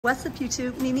What's up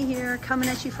YouTube? Mimi here, coming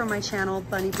at you from my channel,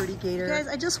 Birdy Gator. Guys,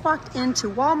 I just walked into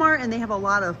Walmart and they have a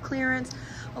lot of clearance,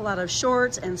 a lot of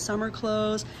shorts and summer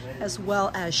clothes, as well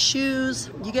as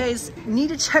shoes. You guys need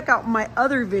to check out my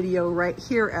other video right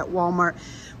here at Walmart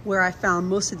where I found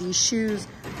most of these shoes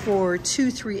for $2,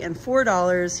 $3, and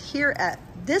 $4. Here at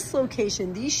this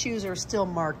location, these shoes are still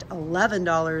marked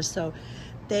 $11, so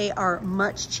they are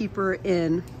much cheaper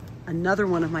in another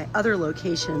one of my other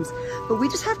locations. But we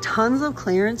just have tons of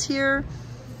clearance here.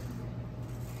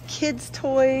 Kids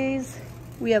toys,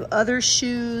 we have other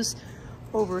shoes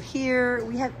over here.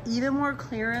 We have even more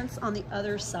clearance on the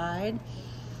other side.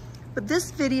 But this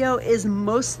video is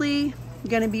mostly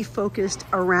going to be focused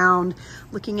around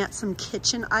looking at some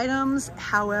kitchen items.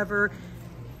 However,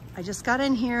 I just got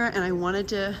in here and I wanted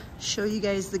to show you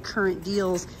guys the current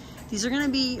deals. These are going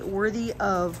to be worthy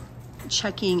of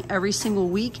checking every single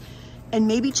week and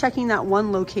maybe checking that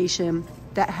one location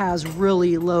that has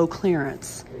really low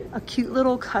clearance. A cute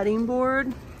little cutting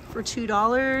board for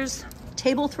 $2,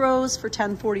 table throws for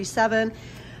 $10.47.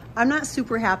 I'm not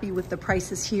super happy with the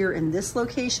prices here in this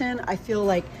location. I feel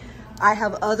like I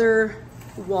have other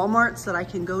Walmarts that I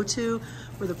can go to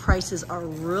where the prices are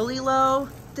really low.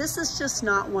 This is just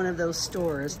not one of those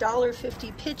stores.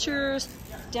 $1.50 pitchers,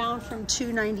 down from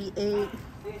 $2.98.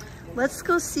 Let's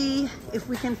go see if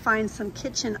we can find some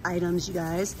kitchen items, you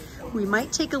guys. We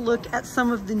might take a look at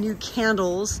some of the new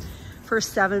candles for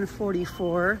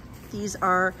 $7.44. These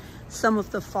are some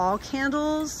of the fall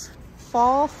candles.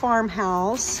 Fall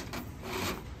farmhouse,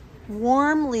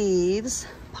 warm leaves,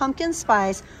 pumpkin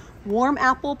spice, warm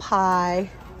apple pie,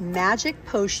 magic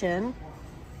potion.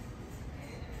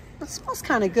 It smells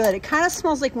kind of good. It kind of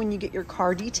smells like when you get your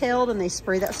car detailed and they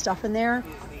spray that stuff in there.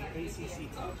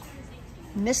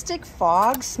 Mystic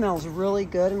Fog smells really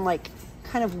good and like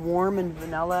kind of warm and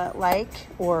vanilla-like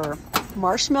or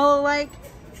marshmallow-like.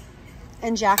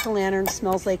 And Jack-o'-lantern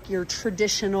smells like your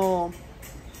traditional,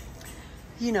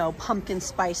 you know, pumpkin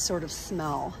spice sort of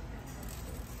smell.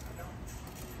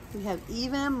 We have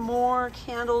even more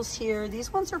candles here.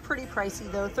 These ones are pretty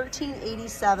pricey though,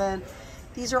 $13.87.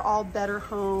 These are all Better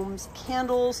Homes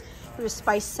candles. There's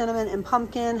spiced cinnamon and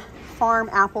pumpkin, farm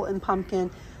apple and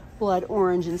pumpkin, blood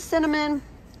orange and cinnamon,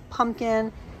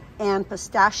 pumpkin and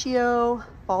pistachio,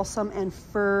 balsam and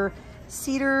fir,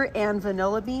 cedar and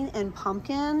vanilla bean and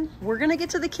pumpkin. We're gonna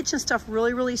get to the kitchen stuff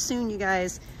really soon, you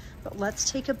guys, but let's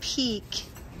take a peek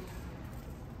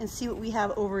and see what we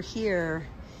have over here.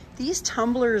 These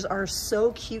tumblers are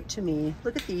so cute to me.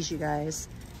 Look at these, you guys.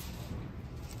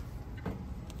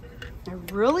 I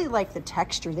really like the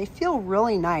texture. They feel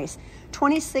really nice.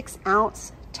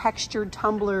 26-ounce textured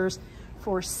tumblers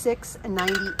for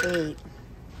 $6.98.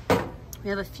 We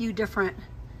have a few different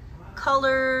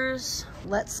colors.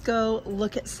 Let's go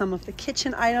look at some of the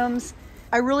kitchen items.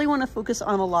 I really want to focus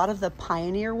on a lot of the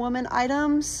Pioneer Woman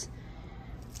items.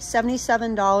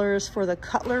 $77 for the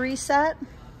cutlery set.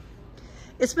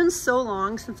 It's been so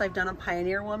long since I've done a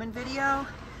Pioneer Woman video.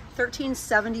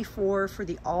 $13.74 for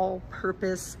the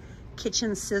all-purpose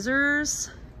kitchen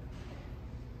scissors.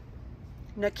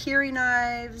 Nakiri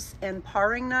knives and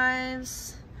paring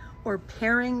knives, or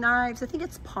paring knives. I think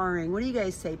it's paring. What do you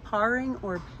guys say, paring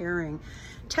or paring?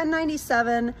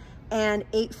 $10.97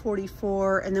 and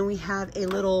 $8.44. And then we have a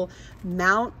little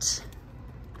mount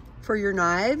for your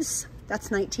knives. That's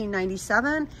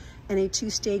 $19.97, and a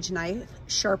 2-stage knife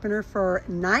sharpener for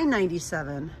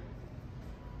 $9.97.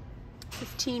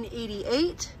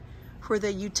 $15.88 for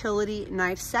the utility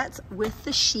knife sets with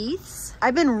the sheaths.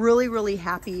 I've been really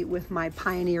happy with my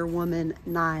Pioneer Woman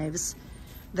knives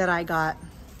that I got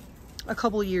a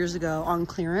couple years ago on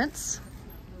clearance.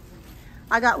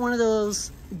 I got one of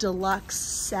those deluxe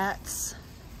sets.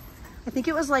 I think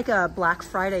it was like a Black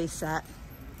Friday set.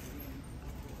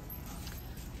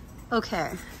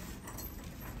 Okay.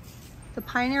 The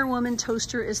Pioneer Woman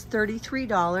toaster is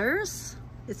 $33.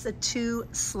 It's a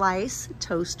 2-slice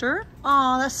toaster.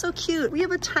 Oh, that's so cute. We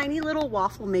have a tiny little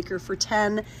waffle maker for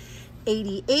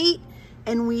 $10.88,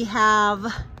 and we have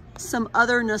some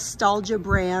other nostalgia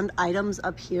brand items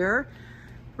up here.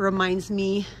 Reminds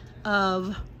me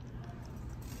of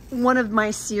one of my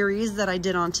series that I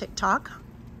did on TikTok.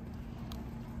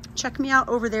 Check me out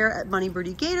over there at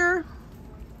Birdy Gator.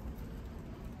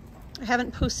 I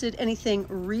haven't posted anything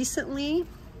recently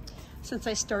since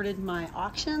I started my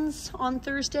auctions on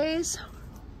Thursdays,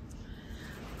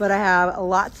 but I have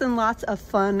lots and lots of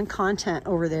fun content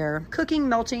over there. Cooking,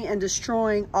 melting, and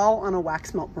destroying, all on a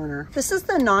wax melt burner. This is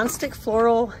the nonstick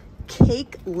floral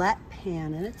cakelet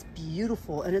pan, and it's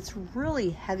beautiful, and it's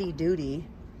really heavy duty.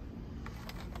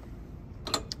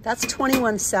 That's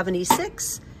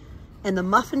 $21.76. And the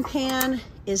muffin pan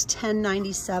is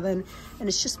 $10.97, and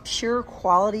it's just pure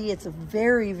quality. It's a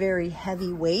very, very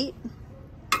heavy weight.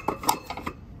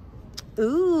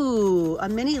 Ooh, a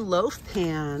mini loaf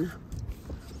pan.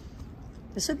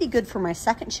 This would be good for my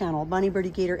second channel, Bunny Birdy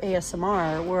Gator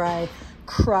ASMR, where I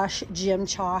crush gym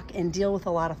chalk and deal with a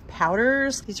lot of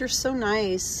powders. These are so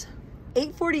nice.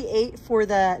 $8.48 for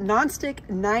the nonstick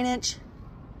 9-inch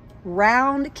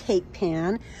round cake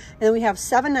pan. And then we have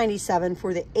 $7.97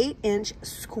 for the 8-inch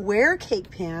square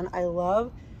cake pan. I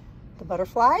love the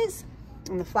butterflies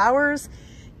and the flowers.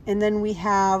 And then we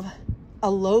have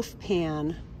a loaf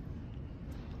pan.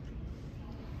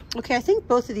 Okay, I think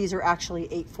both of these are actually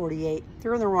 $8.48.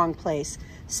 They're in the wrong place.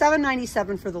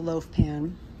 $7.97 for the loaf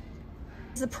pan.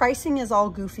 The pricing is all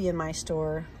goofy in my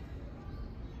store.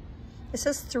 It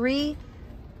says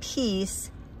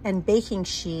 3-piece and baking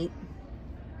sheet,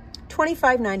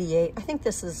 $25.98. I think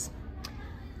this is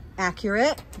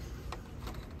accurate.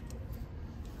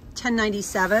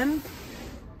 $10.97.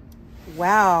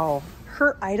 Wow,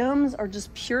 her items are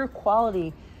just pure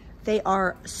quality. They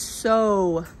are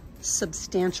so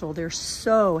substantial. They're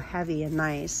so heavy and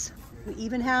nice. We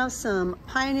even have some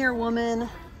Pioneer Woman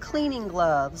cleaning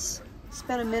gloves. It's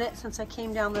been a minute since I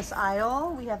came down this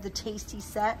aisle. We have the Tasty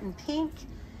Set in pink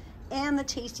and the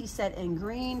Tasty Set in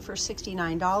green for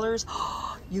 $69.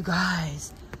 Oh, you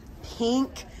guys,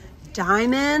 pink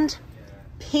diamond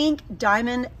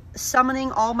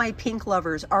summoning all my pink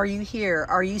lovers. Are you here?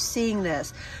 Are you seeing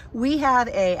this? We have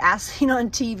a As Seen on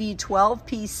TV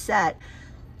 12-piece set,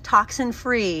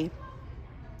 toxin-free,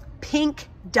 pink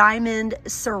diamond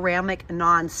ceramic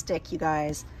non-stick, you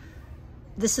guys.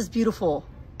 This is beautiful.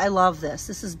 I love this.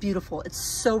 This is beautiful. It's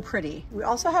so pretty. We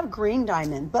also have green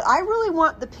diamond, but I really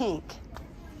want the pink.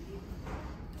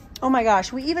 Oh my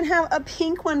gosh, we even have a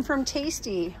pink one from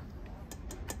Tasty.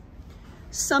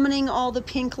 Summoning all the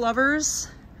pink lovers.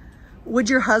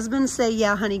 Would your husband say,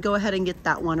 yeah, honey, go ahead and get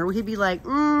that one? Or would he be like,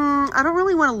 I don't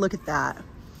really want to look at that?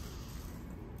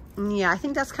 Yeah, I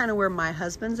think that's kind of where my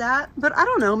husband's at. But I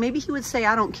don't know, maybe he would say,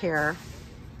 I don't care.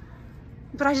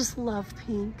 But I just love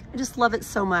pink. I just love it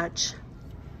so much.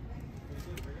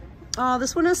 Oh,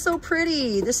 this one is so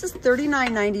pretty. This is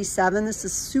 $39.97. This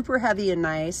is super heavy and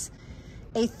nice.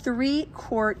 A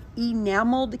 3-quart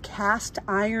enameled cast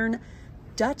iron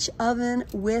Dutch oven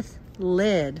with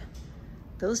lid.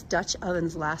 Those Dutch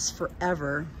ovens last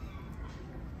forever.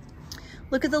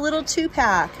 Look at the little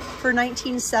 2-pack for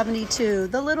 $19.72.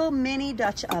 The little mini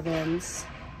Dutch ovens.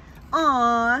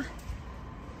 Aww.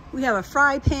 We have a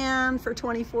fry pan for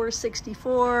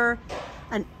 $24.64.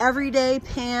 An everyday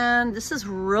pan. This is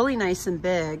really nice and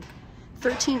big.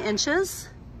 13 inches.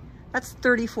 That's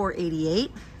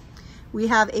 $34.88. We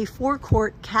have a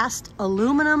 4-quart cast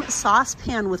aluminum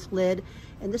saucepan with lid.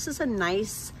 And this is a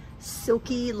nice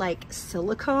silky like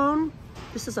silicone.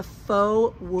 This is a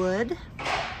faux wood.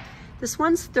 This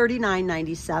one's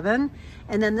 $39.97.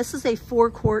 And then this is a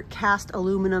 4-quart cast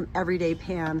aluminum everyday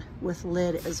pan with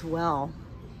lid as well.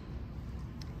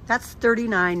 That's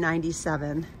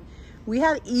 $39.97. We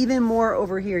have even more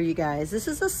over here, you guys. This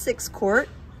is a 6-quart,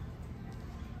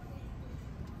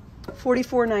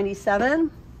 $44.97.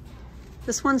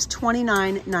 This one's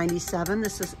 $29.97.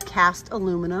 This is cast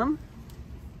aluminum.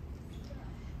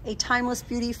 A Timeless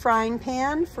Beauty frying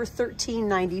pan for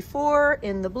 $13.94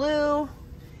 in the blue.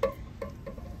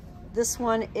 This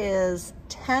one is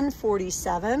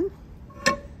 $10.47.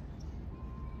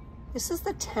 This is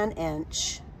the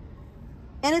 10-inch.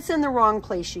 And it's in the wrong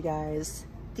place, you guys.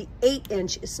 The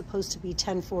 8-inch is supposed to be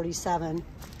 $10.47.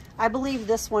 I believe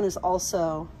this one is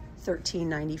also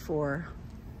 $13.94.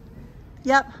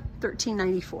 Yep,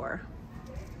 $13.94.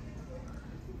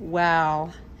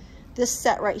 Wow. This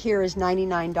set right here is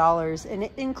 $99, and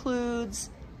it includes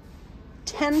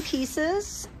 10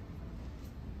 pieces,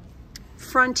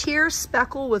 Frontier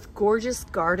Speckle with Gorgeous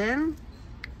Garden,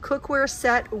 cookware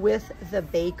set with the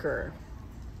baker.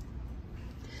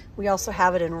 We also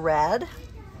have it in red.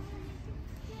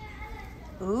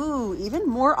 Ooh, even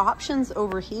more options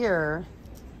over here.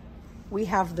 We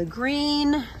have the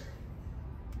green.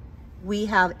 We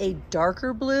have a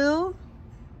darker blue.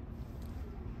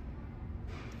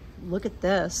 Look at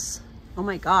this. Oh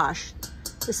my gosh.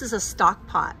 This is a stock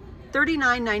pot.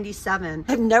 $39.97.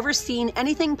 I've never seen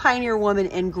anything Pioneer Woman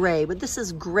in gray, but this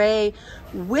is gray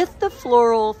with the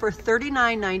floral for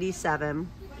 $39.97.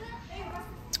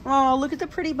 Oh, look at the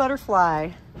pretty butterfly.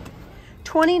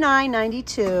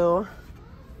 $29.92.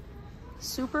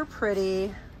 Super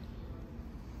pretty.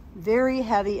 Very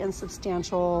heavy and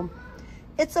substantial.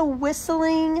 It's a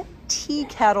whistling tea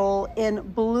kettle in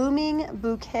Blooming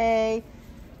Bouquet.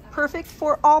 Perfect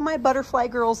for all my butterfly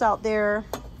girls out there.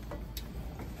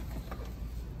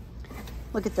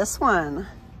 Look at this one.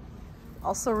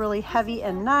 Also really heavy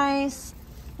and nice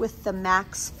with the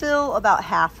max fill about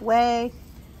halfway.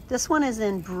 This one is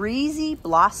in Breezy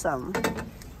Blossom.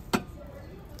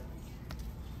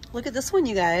 Look at this one,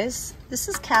 you guys. This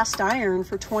is cast iron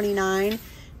for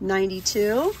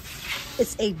 $29.92.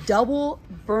 It's a double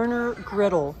burner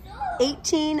griddle,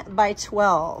 18 by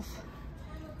 12.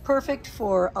 Perfect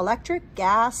for electric,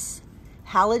 gas,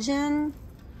 halogen.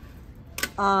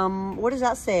 What does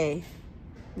that say?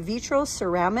 Vitro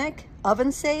ceramic,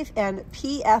 oven safe, and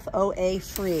PFOA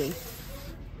free.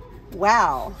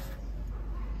 Wow.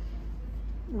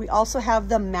 We also have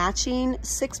the matching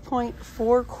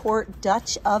 6.4 quart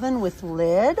Dutch oven with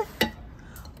lid.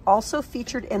 Also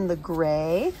featured in the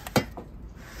gray.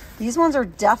 These ones are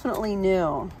definitely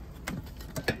new.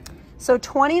 So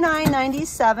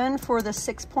 $29.97 for the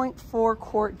 6.4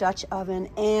 quart Dutch oven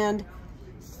and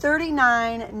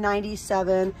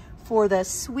 $39.97 for the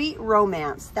Sweet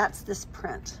Romance. That's this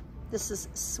print. This is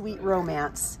Sweet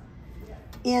Romance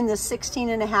in the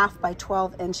 16.5 by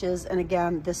 12 inches. And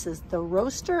again, this is the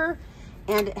roaster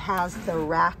and it has the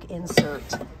rack insert.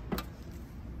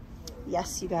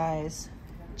 Yes, you guys,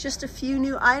 just a few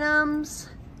new items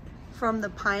from the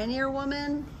Pioneer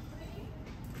Woman.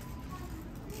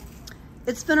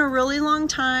 It's been a really long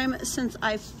time since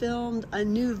I filmed a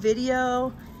new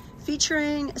video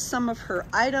featuring some of her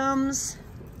items.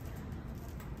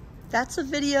 That's a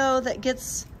video that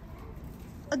gets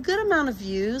a good amount of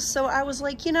views. So I was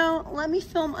like, you know, let me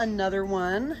film another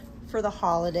one for the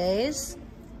holidays.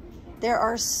 There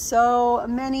are so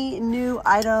many new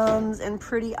items and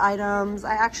pretty items.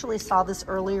 I actually saw this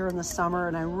earlier in the summer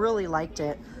and I really liked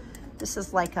it. This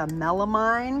is like a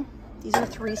melamine. These are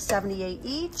 $3.78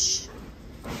 each.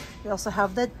 We also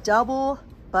have the double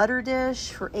butter dish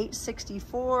for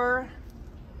 $8.64.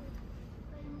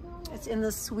 It's in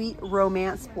the Sweet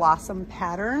Romance Blossom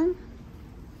pattern.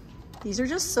 These are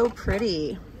just so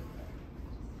pretty.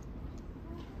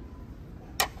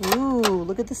 Ooh,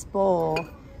 look at this bowl.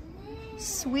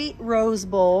 Sweet Rose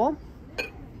Bowl.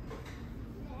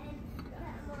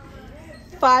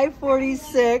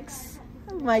 $5.46.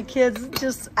 My kids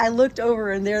just, I looked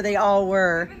over and there they all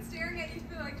were. I've been staring at you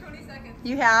for like 20 seconds.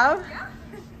 You have? Yeah.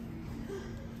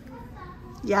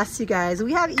 Yes, you guys,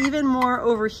 we have even more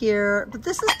over here, but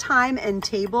this is Time and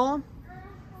Table,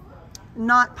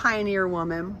 not Pioneer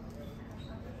Woman.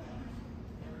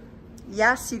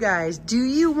 Yes, you guys, do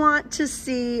you want to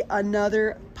see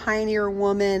another Pioneer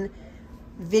Woman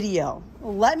video?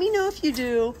 Let me know if you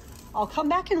do. I'll come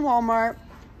back in Walmart.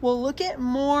 We'll look at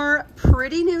more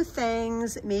pretty new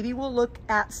things. Maybe we'll look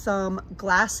at some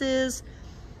glasses,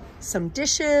 some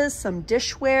dishes, some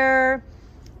dishware,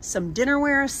 some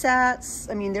dinnerware sets.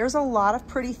 I mean, there's a lot of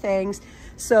pretty things.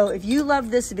 So if you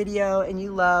love this video and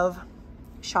you love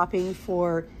shopping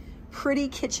for pretty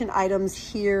kitchen items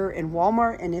here in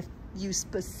Walmart, and if you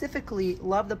specifically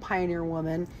love the Pioneer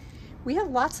Woman, we have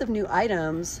lots of new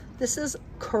items. This is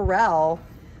Corel.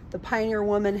 The Pioneer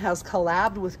Woman has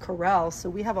collabed with Corel, so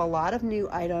we have a lot of new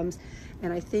items,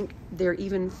 and I think they're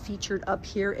even featured up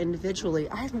here individually.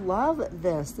 I love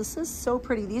this. This is so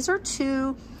pretty. These are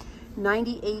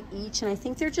 $2.98 each, and I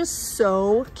think they're just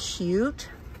so cute.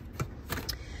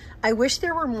 I wish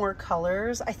there were more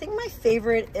colors. I think my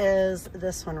favorite is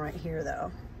this one right here,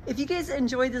 though. If you guys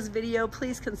enjoyed this video,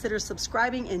 please consider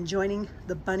subscribing and joining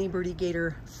the Bunny Birdy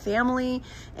Gator family,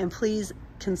 and please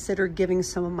consider giving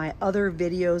some of my other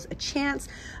videos a chance.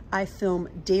 I film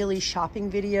daily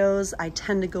shopping videos. I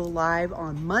tend to go live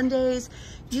on Mondays,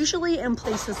 usually in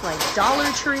places like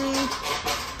Dollar Tree,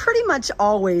 pretty much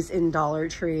always in Dollar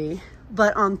Tree.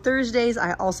 But on Thursdays,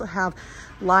 I also have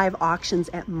live auctions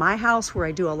at my house where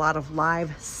I do a lot of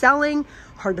live selling,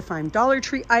 hard to find Dollar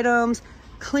Tree items,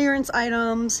 clearance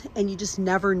items, and you just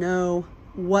never know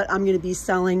what I'm going to be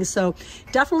selling. So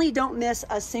definitely don't miss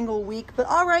a single week. But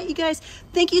all right, you guys,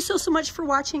 thank you so much for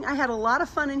watching. I had a lot of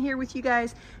fun in here with you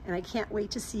guys, and I can't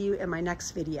wait to see you in my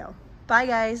next video. Bye,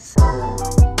 guys.